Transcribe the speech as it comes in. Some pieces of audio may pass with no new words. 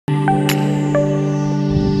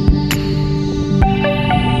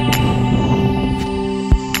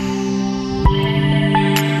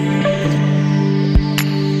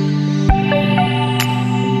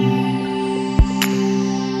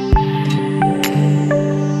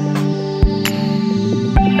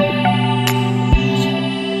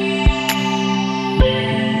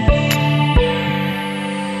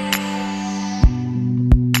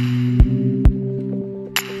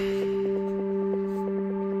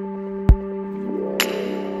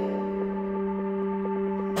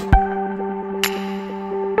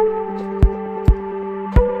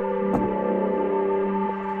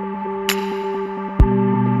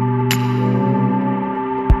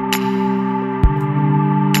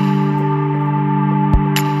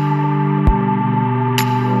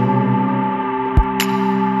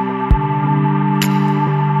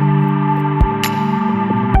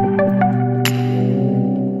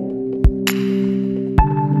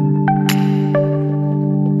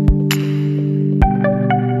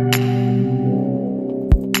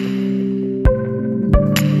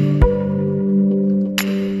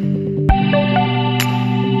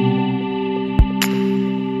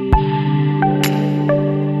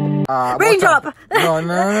Raindrop! No.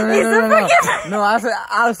 No, I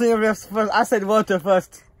said water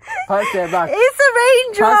first. Pass it back. It's a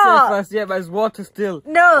raindrop! Pass it first, yeah, but it's water still.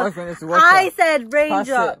 No, It's water. I said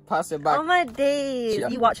raindrop. Pass it back. Oh my days. Yeah.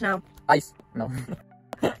 You watch now. Ice. No.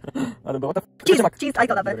 I don't know what the Cheese, I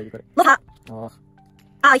got that bit. Love hat. Oh.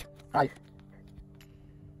 Aye. Aye.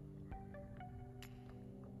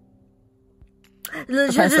 I got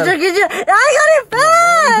it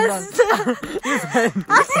first!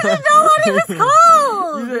 I didn't know what it was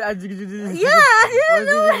called! Yeah, I didn't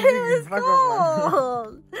know what it was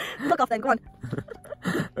called! Fuck off then, go on.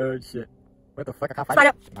 Oh shit. What the fuck? I can't find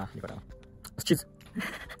Spider. it. Ah, you got that one. It's cheese.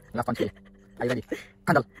 Last one, cheese. Are you ready?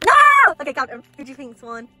 Candle. No! Okay, count them. Who do you think's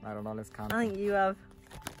won? I don't know, let's count. I think you have.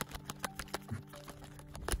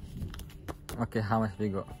 Okay, how much we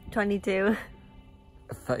got? 22.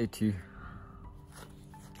 32.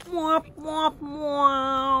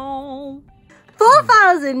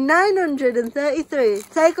 4,933.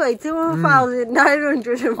 Take away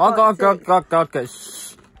 2,940. Okay.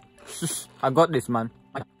 Shh. I got this, man.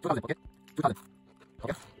 2,000, okay? 2,000.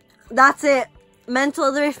 Okay. That's it.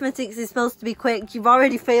 Mental arithmetic is supposed to be quick. You've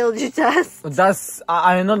already failed your test.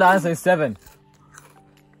 I know the answer is 7.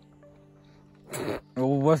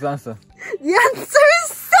 What's the answer? The answer is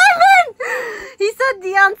 7! He said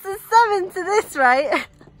the answer is 7 to this, right?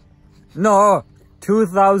 No,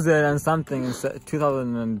 2,000 and something.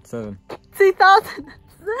 2007. 2,000.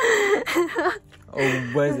 Oh,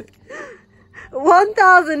 where is it?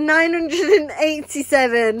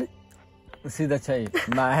 1,987. See the change.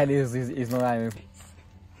 My head is not right.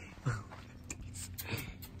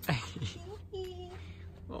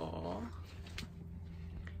 Oh.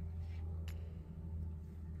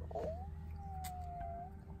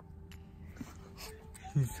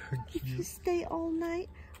 He's so cute. If you stay all night,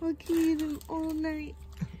 I'll give you them all night.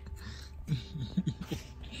 No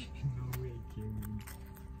way, Kim.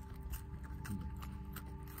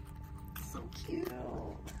 So cute.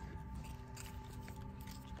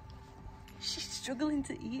 She's struggling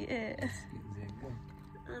to eat it.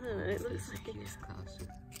 I don't know, it looks like it.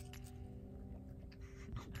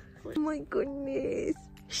 Oh my goodness.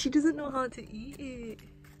 She doesn't know how to eat it.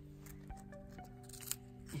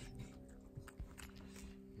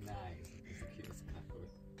 Nice. It's the cutest cat.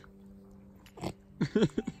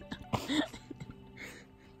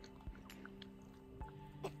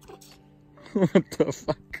 What the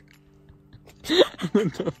fuck?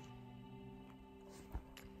 What the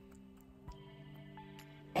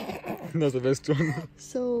That's the best one.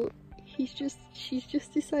 So she's just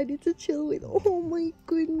decided to chill with. Oh my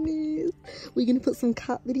goodness. We're gonna put some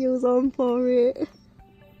cat videos on for it.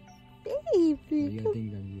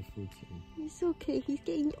 Baby. It's okay, he's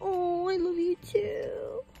getting. Oh, I love you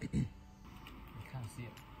too. I can't see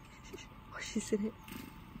it. Oh, she's in it.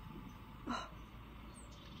 Oh.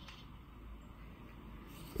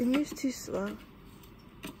 It moves too slow.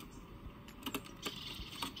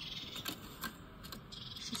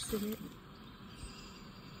 She's in it.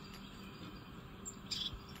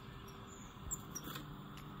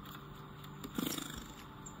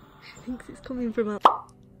 She thinks it's coming from out.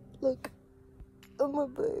 Look. Oh my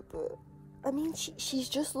baby. I mean, she's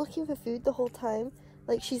just looking for food the whole time.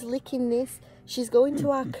 Like, she's licking this. She's going to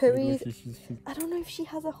our curries. I don't know if she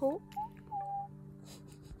has a home.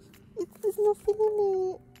 There's nothing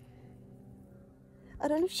in it. I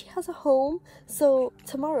don't know if she has a home. So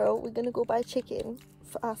tomorrow we're gonna go buy chicken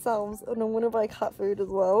for ourselves, and I'm gonna buy cat food as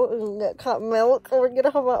well, and get cat milk, and we're gonna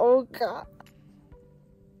have our own cat.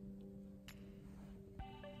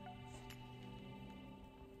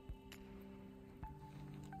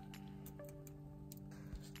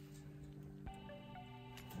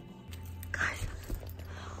 Guys,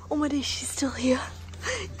 oh my days, she's still here.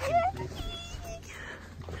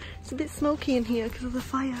 It's a bit smoky in here because of the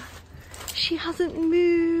fire. She hasn't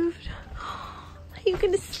moved. Are you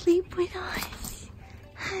gonna sleep with us?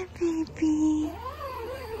 Hi, baby.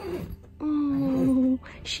 Oh,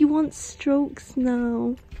 she wants strokes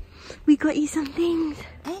now. We got you some things.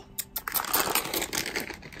 Hey.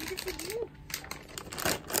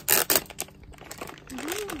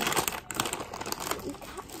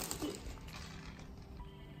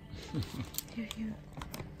 Here.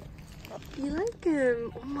 You like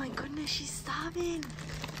him? Oh my goodness, she's starving.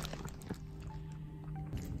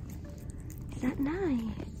 Is that nice?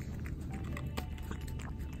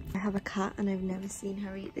 I have a cat and I've never seen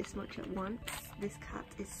her eat this much at once. This cat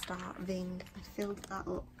is starving. I filled that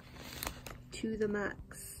up to the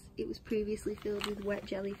max. It was previously filled with wet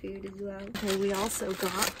jelly food as well. Okay, we also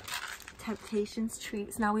got Temptations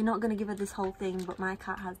treats. Now, we're not going to give her this whole thing, but my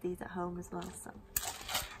cat has these at home as well, so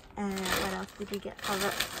What else did we get for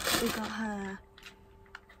her? We got her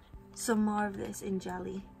some more of this in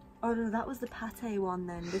jelly. Oh no, that was the pate one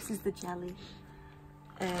then. This is the jelly.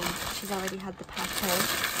 She's already had the pate.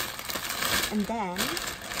 And then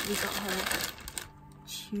we got her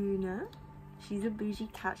tuna. She's a bougie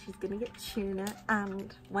cat, she's gonna get tuna,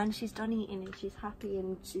 and when she's done eating it, she's happy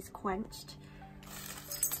and she's quenched.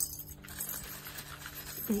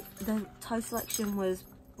 The toy selection was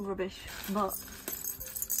rubbish, but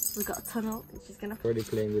we got a tunnel and she's gonna... Already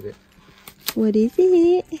playing with it. What is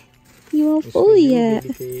it? You are full yet?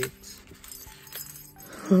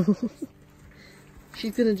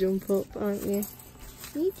 She's gonna jump up, aren't you?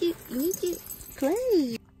 You need to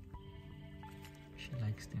play. She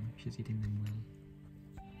likes them, she's eating them well.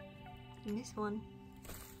 And this one.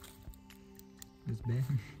 It's Ben.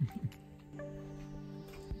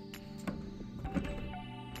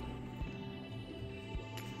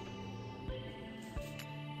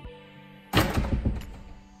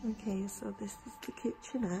 Okay, so this is the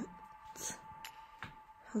kitchenette.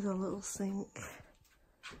 Has a little sink,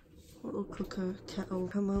 little cooker, kettle.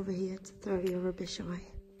 Come over here to throw your rubbish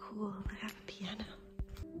away. Cool, I have a piano.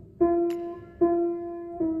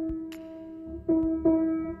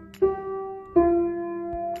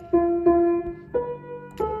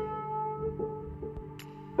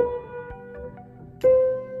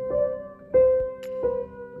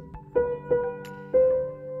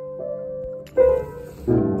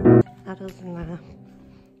 Adult's in there.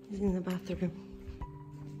 He's in the bathroom.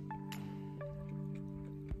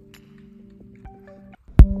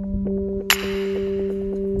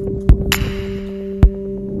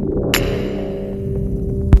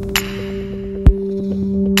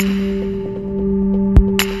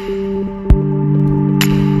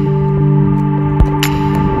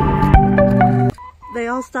 They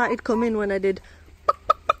all started coming when I did.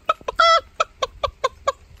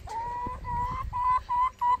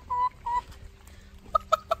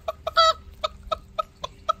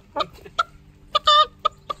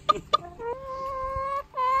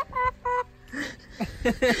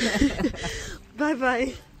 Bye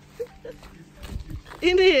bye.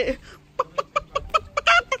 In it.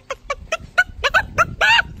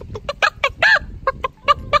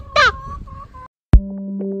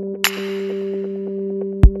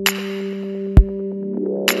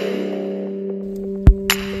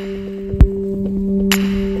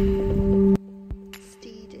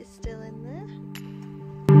 Steed is still in there.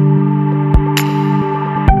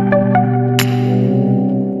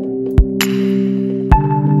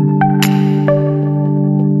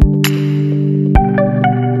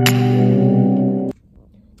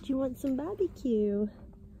 Some barbecue.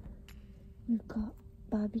 We've got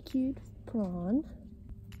barbecued prawn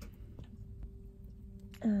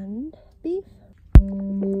and beef.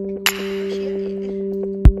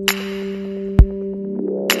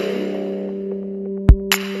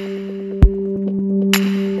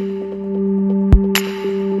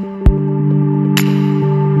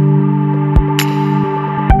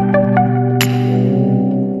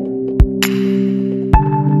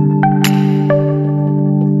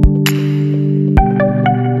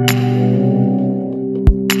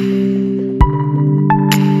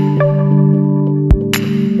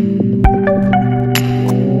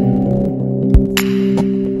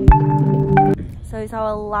 It's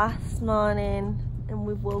our last morning and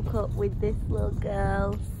we woke up with this little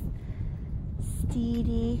girl,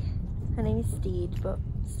 Steedy. Her name is Steed, but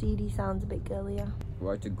Steedy sounds a bit girlier. We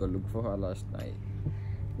had to go look for her last night.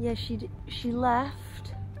 Yeah, she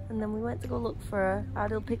left and then we went to go look for her.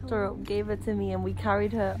 Adil picked her up, gave her to me, and we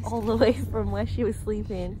carried her all the way from where she was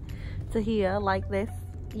sleeping to here like this.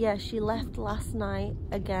 Yeah, she left last night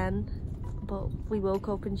again, but we woke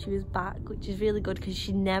up and she was back, which is really good because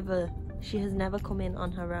she has never come in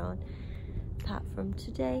on her own, apart from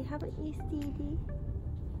today, haven't you, Stevie?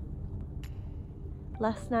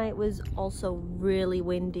 Last night was also really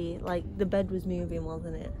windy, like the bed was moving,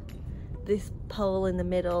 wasn't it? This pole in the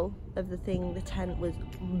middle of the thing, the tent was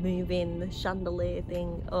moving, the chandelier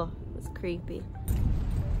thing, oh, it was creepy.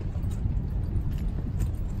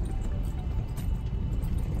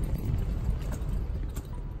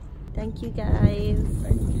 Thank you guys.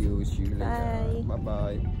 Thank you, see you later. Bye. Bye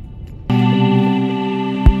bye.